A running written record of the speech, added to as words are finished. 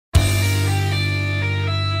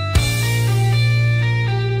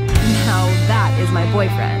was my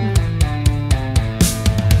boyfriend.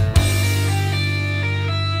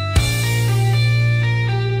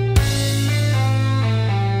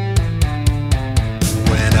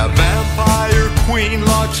 When a vampire queen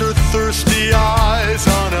locks her thirsty eyes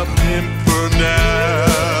on a pimpernel,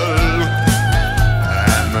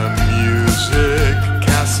 and the music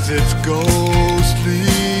casts its ghostly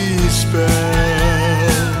spell,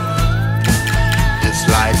 it's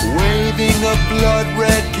like waving a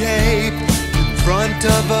blood-red cape in front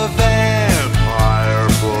of a